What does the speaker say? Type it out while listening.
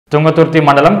తుంగతుర్తి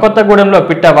మండలం కొత్తగూడెంలో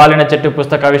పిట్ట వాలిన చెట్టు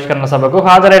పుస్తకావిష్కరణ సభకు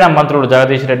హాజరైన మంత్రులు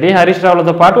జగదీష్ రెడ్డి, హరీష్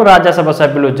రావులతో పాటు రాజ్యసభ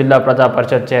సభ్యులు, జిల్లా ప్రజా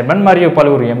పరిషత్ చైర్మన్ మరియు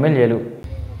పలువురు ఎమ్మెల్యేలు.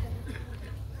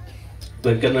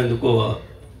 వెంకన్న ఎందుకో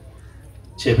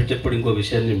చేపట్టేప్పుడు ఇంకో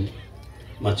విషయాన్ని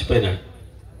మర్చిపోయినాడు.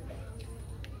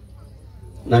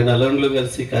 నాకు నలుగురిలో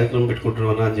కలిసి కార్యక్రమం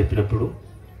పెట్టుకుంటున్నాను అని చెప్పినప్పుడు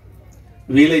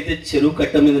వీలైతే చెరువు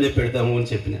కట్ట మీదనే పెడతాము అని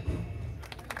చెప్పిన,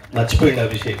 మర్చిపోయింది ఆ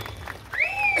విషయం.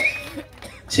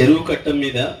 చెరువు కట్ట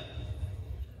మీద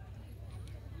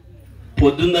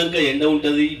పొద్దున్నాక ఎండ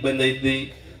ఉంటుంది, ఇబ్బంది అవుతుంది,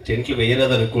 టెంట్లు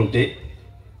వేయరాదు అనుకుంటే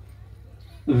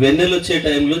వెన్నెలు వచ్చే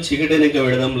టైంలో చీకటైనాక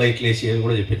పెడదాం లైట్లు వేసి అని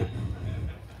కూడా చెప్పిన.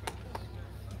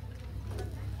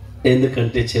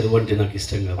 ఎందుకంటే చెరువు అంటే నాకు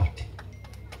ఇష్టం కాబట్టి.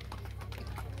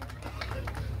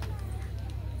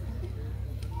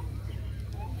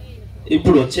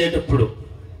 ఇప్పుడు వచ్చేటప్పుడు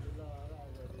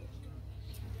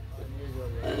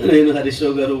నేను హరీష్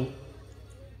రావు గారు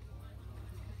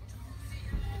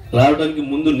రావడానికి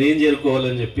ముందు నేను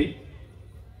చేరుకోవాలని చెప్పి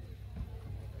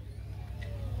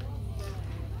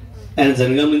ఆయన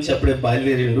జనగాం నుంచి అప్పుడే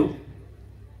బయలుదేరిండు.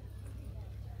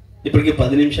 ఇప్పటికే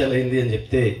 10 నిమిషాలు అయింది అని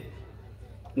చెప్తే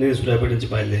నేను సూర్యాపేట నుంచి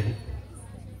బయలుదేరి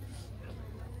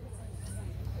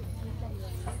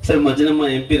సరే మధ్యన మా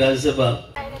ఎంపీ రాజ్యసభ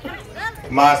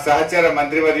మా సహచర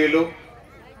మంత్రివర్యులు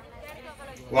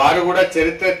వారు కూడా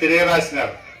చరిత్ర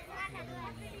తిరగరాసినారు.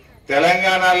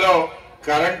 తెలంగాణలో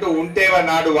కరెంటు ఉంటే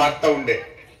నాడు వార్త ఉండే,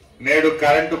 నేడు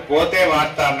కరెంటు పోతే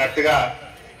వార్త అన్నట్టుగా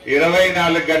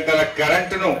 24 గంటల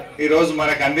కరెంటును ఈరోజు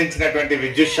మనకు అందించినటువంటి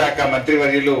విద్యుత్ శాఖ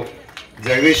మంత్రివర్యులు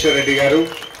జగదీశ్వర్ రెడ్డి గారు,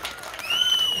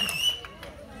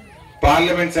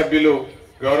 పార్లమెంట్ సభ్యులు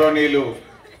గౌరవనీయులు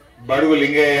బడుగు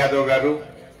లింగయ్య యాదవ్ గారు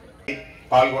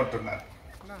పాల్గొంటున్నారు.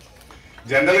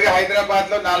 జనరల్ గా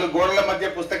హైదరాబాద్ లో 4 గోడల మధ్య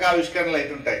పుస్తక ఆవిష్కరణలు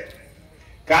అవుతుంటాయి,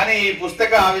 కానీ ఈ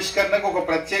పుస్తక ఆవిష్కరణకు ఒక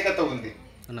ప్రత్యేకత ఉంది.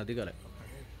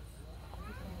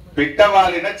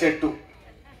 పిట్టవాలిన చెట్టు.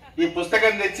 ఈ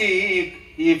పుస్తకం తెచ్చి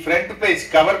ఈ ఫ్రంట్ పేజ్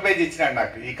కవర్ పేజ్ ఇచ్చినాడు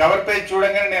నాకు. ఈ కవర్ పేజ్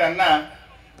చూడంగానే నేను అన్నా,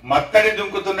 మత్తడి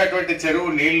దుంకుతున్నటువంటి చెరువు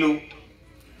నీళ్లు,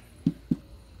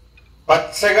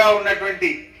 పచ్చగా ఉన్నటువంటి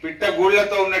పిట్ట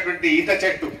గూళ్లతో ఉన్నటువంటి ఈత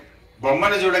చెట్టు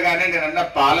బొమ్మను చూడగానే నేను అన్న,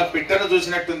 పాల పిట్టను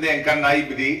చూసినట్టుంది ఎంకన్నా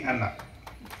ఇది అన్నా.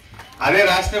 అదే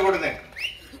రాసిన కూడా నేను.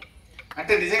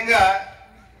 అంటే నిజంగా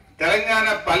తెలంగాణ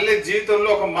పల్లె జీవితంలో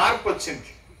ఒక మార్పు వచ్చింది.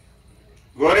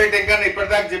 గోరేటి ఎంకన్నా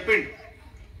ఇప్పటిదాకా చెప్పిండు,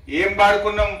 ఏం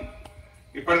పాడుకున్నాం,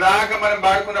 ఇప్పటిదాకా మనం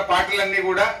పాడుకున్న పాటలన్నీ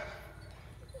కూడా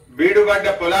బీడుబడ్డ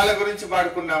పొలాల గురించి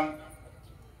పాడుకున్నాం,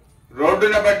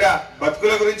 రోడ్డున పడ్డ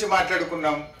బతుకుల గురించి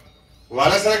మాట్లాడుకున్నాం,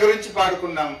 వలసల గురించి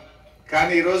పాడుకున్నాం.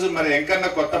 కానీ ఈరోజు మరి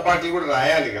ఎంకన్నా కొత్త పాటలు కూడా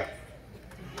రాయాలిగా.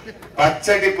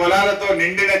 పచ్చటి పొలాలతో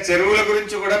నిండిన చెరువుల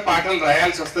గురించి కూడా పాటలు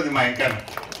రాయాల్సి వస్తుంది మా ఎంకన్నా.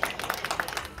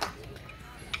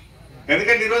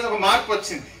 ఎందుకంటే ఈరోజు ఒక మార్పు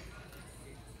వచ్చింది.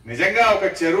 నిజంగా ఒక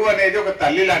చెరువు అనేది ఒక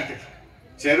తల్లి లాంటిది.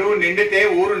 చెరువు నిండితే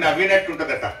ఊరు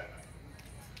నవ్వినట్టుంటదట.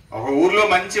 ఒక ఊర్లో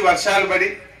మంచి వర్షాలు పడి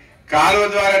కాలువ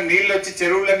ద్వారా నీళ్ళు వచ్చి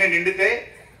చెరువులన్నీ నిండితే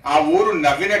ఆ ఊరు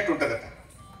నవ్వినట్టుంటదట.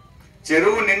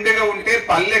 చెరువు నిండుగా ఉంటే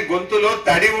పల్లె గొంతులో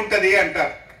తడి ఉంటది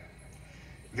అంటారు.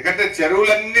 ఎందుకంటే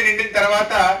చెరువులన్నీ నిండిన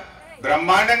తర్వాత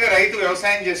బ్రహ్మాండంగా రైతు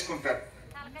వ్యవసాయం చేసుకుంటాడు.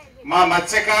 మా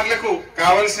మత్స్యకారులకు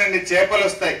కావలసిన చేపలు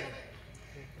వస్తాయి,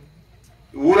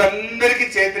 ఊరందరికీ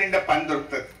చేతి నిండా పని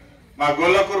దొరుకుతుంది. మా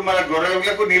గొల్ల కుర్మల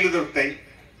గొర్రెలకు నీళ్లు దొరుకుతాయి,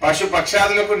 పశు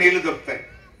పక్షాదులకు నీళ్లు దొరుకుతాయి.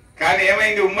 కానీ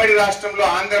ఏమైంది, ఉమ్మడి రాష్ట్రంలో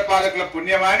ఆంధ్ర పాలకుల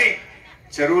పుణ్యమాని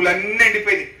చెరువులన్నీ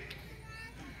ఎండిపోయినాయి.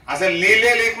 అసలు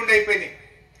నీళ్ళే లేకుండా అయిపోయినాయి,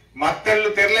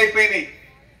 మత్తళ్ళు తెరలైపోయినాయి,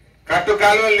 కట్టు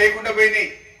కాలువలు లేకుండా పోయినాయి,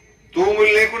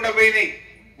 తూములు లేకుండా పోయినాయి.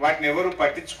 వాటిని ఎవరు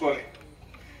పట్టించుకోలేదు.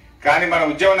 కానీ మన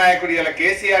ఉద్యమ నాయకుడు ఇలా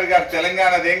కేసీఆర్ గారు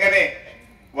తెలంగాణ దేంగానే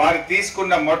వారు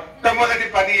తీసుకున్న మొట్టమొదటి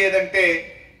పని ఏదంటే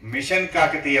మిషన్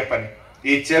కాకతీయ పని.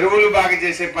 ఈ చెరువులు బాగా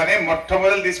చేసే పనే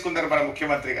మొట్టమొదటి తీసుకున్నారు మన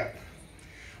ముఖ్యమంత్రి గారు.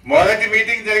 మొదటి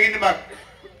మీటింగ్ జరిగింది మాకు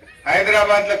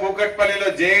హైదరాబాద్ లో కూకట్పల్లిలో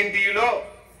జేఎన్టీయులో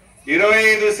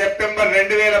 25 సెప్టెంబర్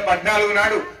 2014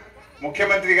 నాడు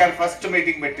ముఖ్యమంత్రి గారు ఫస్ట్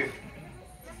మీటింగ్ పెట్టింది.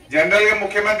 జనరల్ గా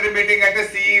ముఖ్యమంత్రి మీటింగ్ అంటే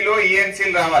సిఈలో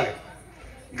ఈఎన్సీలు రావాలి.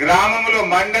 గ్రామంలో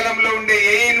మండలంలో ఉండే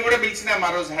ఏఈని కూడా పిలిచినాం ఆ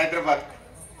రోజు హైదరాబాద్.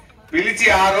 పిలిచి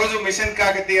ఆ రోజు మిషన్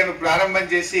కాకతీయను ప్రారంభం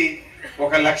చేసి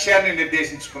ఒక లక్ష్యాన్ని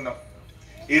నిర్దేశించుకున్నాం.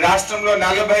 ఈ రాష్ట్రంలో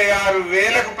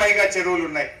 46,000కు పైగా చెరువులు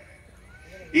ఉన్నాయి.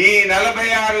 ఈ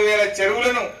 46,000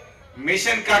 చెరువులను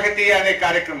మిషన్ కాకతీయ అనే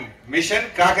కార్యక్రమం, మిషన్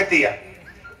కాకతీయ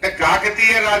అంటే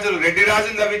కాకతీయ రాజులు, రెడ్డి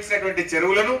రాజులు తవ్వించినటువంటి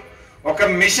చెరువులను ఒక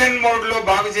మిషన్ మోడ్ లో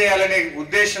బాగు చేయాలనే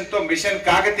ఉద్దేశంతో మిషన్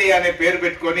కాకతీయ అనే పేరు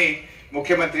పెట్టుకొని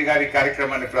ముఖ్యమంత్రి గారి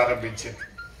కార్యక్రమాన్ని ప్రారంభించింది.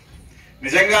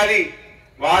 నిజంగా అది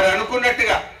వారు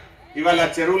అనుకున్నట్టుగా ఇవాళ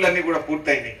చెరువులన్నీ కూడా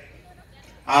పూర్తయినాయి.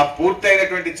 ఆ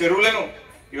పూర్తయినటువంటి చెరువులను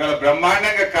ఇవాళ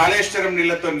బ్రహ్మాండంగా కాళేశ్వరం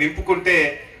నీళ్లతో నింపుకుంటే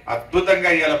అద్భుతంగా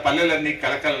ఇవాళ పల్లెలన్నీ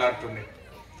కలకలలాడుతున్నాయి.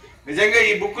 నిజంగా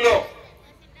ఈ బుక్లో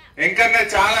వెంకన్న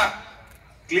చాలా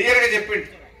క్లియర్గా చెప్పిండు.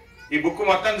 ఈ బుక్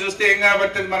మొత్తం చూస్తే ఏం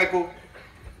కనబడుతుంది మనకు?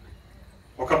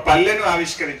 ఒక పల్లెను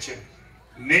ఆవిష్కరించిండు,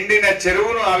 నిండిన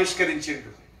చెరువును ఆవిష్కరించిండు,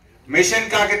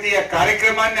 మిషన్ కాకతీయ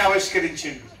కార్యక్రమాన్ని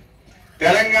ఆవిష్కరించిండు,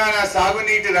 తెలంగాణ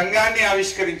సాగునీటి రంగాన్ని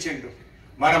ఆవిష్కరించిండు.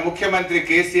 మన ముఖ్యమంత్రి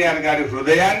కేసీఆర్ గారి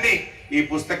హృదయాన్ని ఈ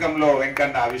పుస్తకంలో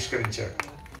వెంకన్న ఆవిష్కరించాడు.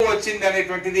 వచ్చింది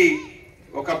అనేటువంటిది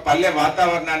ఒక పల్లె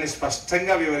వాతావరణాన్ని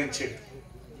స్పష్టంగా వివరించాడు.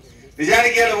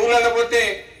 నిజానికి ఇలా ఊళ్ళలో పోతే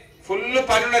ఫుల్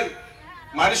పని ఉన్నది,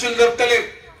 మనుషులు దొరకలేరు.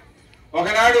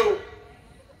 ఒకనాడు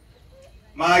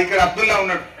మా ఇక్కడ అబ్దుల్లా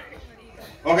ఉన్నాడు.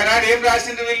 ఒకనాడు ఏం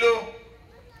రాసింది వీళ్ళు?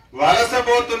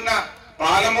 వలసపోతున్న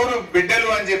పాలమూరు బిడ్డలు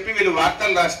అని చెప్పి వీళ్ళు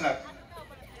వార్తలు రాసినారు.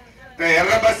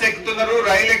 ఎర్ర బస్సు ఎక్కుతున్నారు,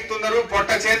 రైలు ఎక్కుతున్నారు, పొట్ట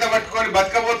చేత పట్టుకొని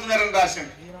బతకబోతున్నారని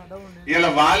రాసిండు. ఇలా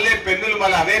వాళ్ళే పెన్నులు,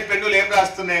 మళ్ళీ అవే పెన్నులు ఏం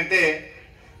రాస్తున్నాయంటే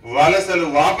వలసలు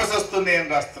వాపసు వస్తున్నాయి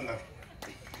అని రాస్తున్నారు.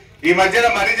 ఈ మధ్యన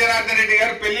మరి జనార్దన్ రెడ్డి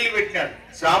గారు పెళ్లిళ్ళు పెట్టినాడు,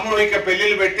 సామూహిక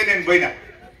పెళ్లిళ్ళు పెట్టి నేను పోయినా.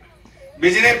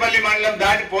 బిజినేపల్లి మండలం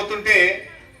దాటి పోతుంటే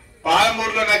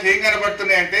పాలమూరులో నాకు ఏం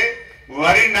కనబడుతున్నాయి అంటే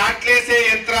వరి నాట్లేసే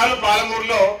యంత్రాలు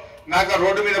పాలమూరులో నాకు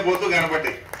రోడ్డు మీద పోతూ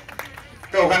కనబడ్డాయి.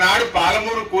 ఒకనాడు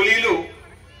పాలమూరు కూలీలు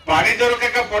పని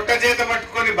దొరకక పొట్ట చేత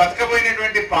పట్టుకొని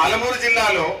బతకపోయినటువంటి పాలమూరు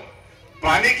జిల్లాలో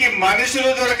పనికి మనుషులు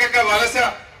దొరకక వలస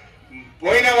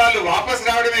పోయిన వాళ్ళు వాపసు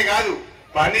రావడమే కాదు,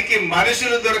 పనికి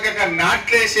మనుషులు దొరకక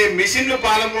నాట్లేసే మిషన్లు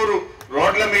పాలమూరు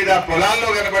రోడ్ల మీద పొలాల్లో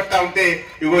కనబడతా ఉంటే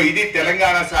ఇగో ఇది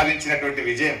తెలంగాణ సాధించినటువంటి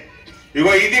విజయం.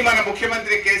 ఇగో ఇది మన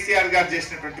ముఖ్యమంత్రి కేసీఆర్ గారు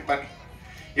చేసినటువంటి పని.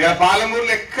 ఇలా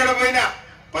పాలమూరులో ఎక్కడ పోయినా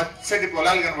పచ్చటి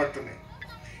పొలాలు కనబడుతున్నాయి.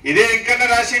 ఇదే ఇంకన్నా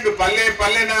రాసిండు, పల్లె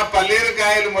పల్లెన పల్లేరు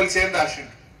కాయలు మొలిసేని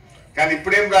రాసిండు. కానీ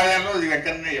ఇప్పుడేం రాయాలో ఇది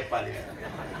వెంకన్ననే చెప్పాలి.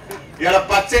 ఇలా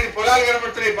పచ్చటి పొలాలు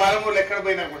కనబడుతున్నాయి పాలమూరులో ఎక్కడ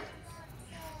పోయినా కూడా.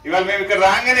 ఇవాళ మేము ఇక్కడ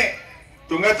రాగానే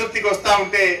తుంగతుర్తికి వస్తా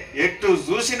ఉంటే ఎటు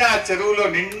చూసినా చెరువులో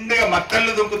నిండుగా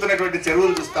మత్తళ్ళు దుంకుతున్నటువంటి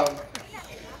చెరువులు చూస్తా ఉన్నాం.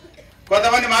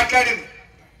 కొంతమంది మాట్లాడింది,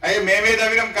 అయ్యో మేమే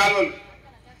తవ్వినాం కాలువలు.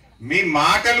 మీ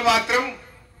మాటలు మాత్రం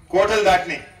కోటలు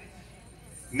దాటినాయి.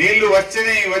 నీళ్లు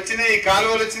వచ్చినాయి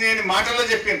కాలువలు వచ్చినాయి అని మాటల్లో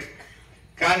చెప్పిండ్రు.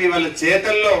 కానీ వాళ్ళ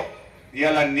చేతల్లో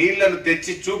ఇలా నీళ్లను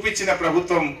తెచ్చి చూపించిన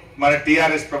ప్రభుత్వం మన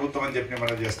టిఆర్ఎస్ ప్రభుత్వం అని చెప్పి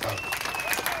మనం చేస్తాం.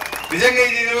 నిజంగా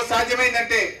ఇది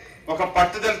సాధ్యమైందంటే ఒక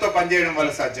పట్టుదలతో పనిచేయడం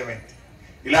వల్ల సాధ్యమైంది.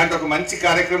 ఇలాంటి ఒక మంచి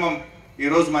కార్యక్రమం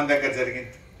ఈరోజు మన దగ్గర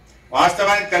జరిగింది.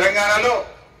 వాస్తవానికి తెలంగాణలో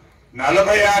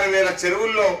 46,000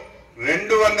 చెరువుల్లో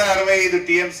 265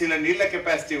 టీఎంసీల నీళ్ల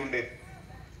కెపాసిటీ ఉండేది.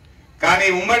 కానీ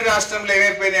ఉమ్మడి రాష్ట్రంలో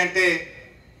ఏమైపోయినాయి అంటే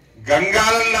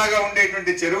గంగాలలాగా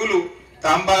ఉండేటువంటి చెరువులు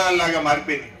తాంబాలలాగా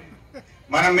మారిపోయినాయి.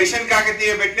 మనం మిషన్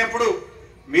కాకతీయ పెట్టినప్పుడు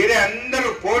మీరే అందరూ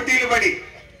పోటీలు పడి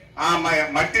ఆ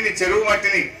మట్టిని, చెరువు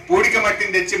మట్టిని, పూడిక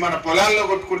మట్టిని తెచ్చి మన పొలాల్లో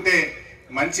కొట్టుకుంటే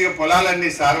మంచిగా పొలాలన్నీ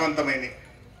సారవంతమైనవి,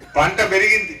 పంట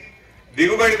పెరిగింది,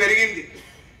 దిగుబడి పెరిగింది.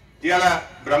 ఇలా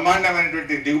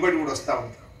బ్రహ్మాండమైనటువంటి దిగుబడి కూడా వస్తూ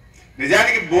ఉంది.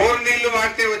 నిజానికి బోర్ నీళ్లు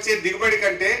వాడితే వచ్చే దిగుబడి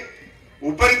కంటే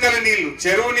ఉపరితల నీళ్లు,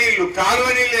 చెరువు నీళ్లు, కాలువ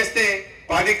నీళ్లు వేస్తే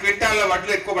 10 క్వింటాల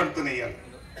వడ్లు ఎక్కువ పడుతున్నాయి.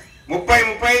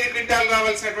 30-35 క్వింటాలు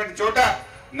రావాల్సినటువంటి చోట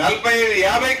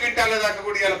 40-50 క్వింటాల దాకా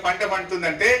కూడా ఇలా పంట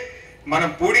పండుతుందంటే మనం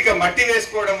పూడిక మట్టి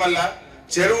వేసుకోవడం వల్ల,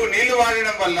 చెరువు నీళ్లు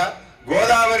వాడడం వల్ల,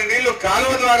 గోదావరి నీళ్లు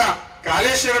కాలువ ద్వారా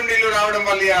కాళేశ్వరం నీళ్లు రావడం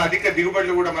వల్ల అధిక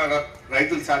దిగుబడులు కూడా మన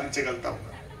రైతులు సాధించగలుగుతాం.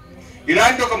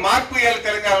 ఇలాంటి ఒక మార్పు ఇవాళ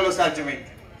తెలంగాణలో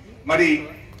సాధ్యమైంది. మరి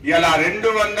ఇలా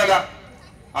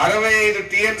 265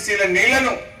 టీఎంసీల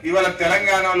నీళ్లను ఇవాళ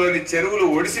తెలంగాణలోని చెరువులు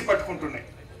ఒడిసి పట్టుకుంటున్నాయి.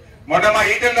 మొన్న మా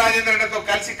ఈటెల రాజేంద్రతో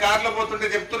కలిసి కారులో పోతుంటే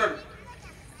చెప్తున్నాడు,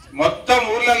 మొత్తం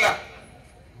ఊర్లల్లో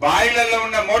బాయిలల్లో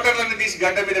ఉన్న మోటార్లను తీసి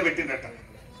గడ్డ మీద పెట్టినట్ట.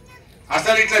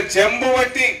 అసలు ఇట్లా చెంబు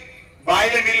పట్టి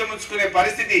బాయిల నీళ్లు ముంచుకునే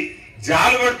పరిస్థితి,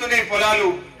 జాలు పడుతున్నాయి పొలాలు,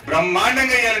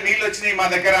 బ్రహ్మాండంగా ఇవాళ నీళ్ళు వచ్చినాయి మా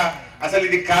దగ్గర. అసలు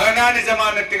ఇది కలనా నిజమా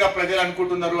అన్నట్టుగా ప్రజలు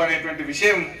అనుకుంటున్నారు అనేటువంటి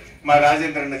విషయం మా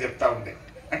రాజేంద్రన్న చెప్తా ఉండే.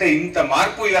 అంటే ఇంత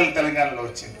మార్పు ఇవాళ తెలంగాణలో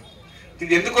వచ్చింది.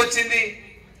 ఇది ఎందుకు వచ్చింది?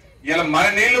 ఇలా మన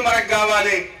నీళ్లు మనకు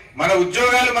కావాలి, మన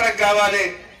ఉద్యోగాలు మనకు కావాలి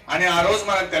అని ఆ రోజు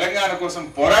మనం తెలంగాణ కోసం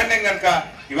పోరాడినాం కనుక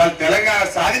ఇవాళ తెలంగాణ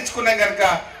సాధించుకున్నాం కనుక,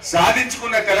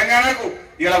 సాధించుకున్న తెలంగాణకు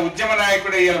ఇలా ఉద్యమ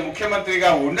నాయకుడు ఇలా ముఖ్యమంత్రిగా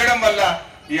ఉండడం వల్ల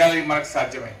ఇవాళ మనకు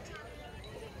సాధ్యమైంది.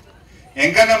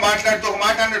 ఎంకన్నా మాట్లాడుతూ ఒక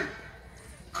మాట అన్నాడు,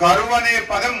 కరువు అనే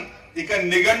పదం ఇక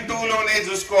నిఘంటువులోనే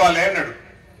చూసుకోవాలి అన్నాడు.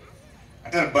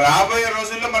 అంటే రాబోయే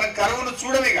రోజుల్లో మనం కరువును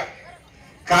చూడమిగా.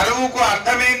 కరువుకు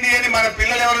అర్థమైంది అని మన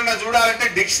పిల్లలు ఎవరైనా చూడాలంటే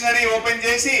డిక్షనరీ ఓపెన్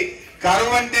చేసి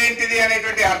కరువు అంటే ఏంటిది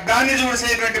అనేటువంటి అర్థాన్ని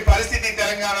చూసేటువంటి పరిస్థితి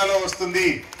తెలంగాణలో వస్తుంది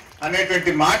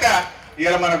అనేటువంటి మాట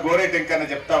ఇలా మన గోరేటెంకన్న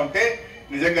చెప్తా ఉంటే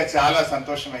నిజంగా చాలా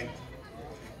సంతోషమైంది.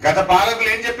 గత పాలకులు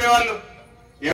ఏం చెప్పేవాళ్ళు?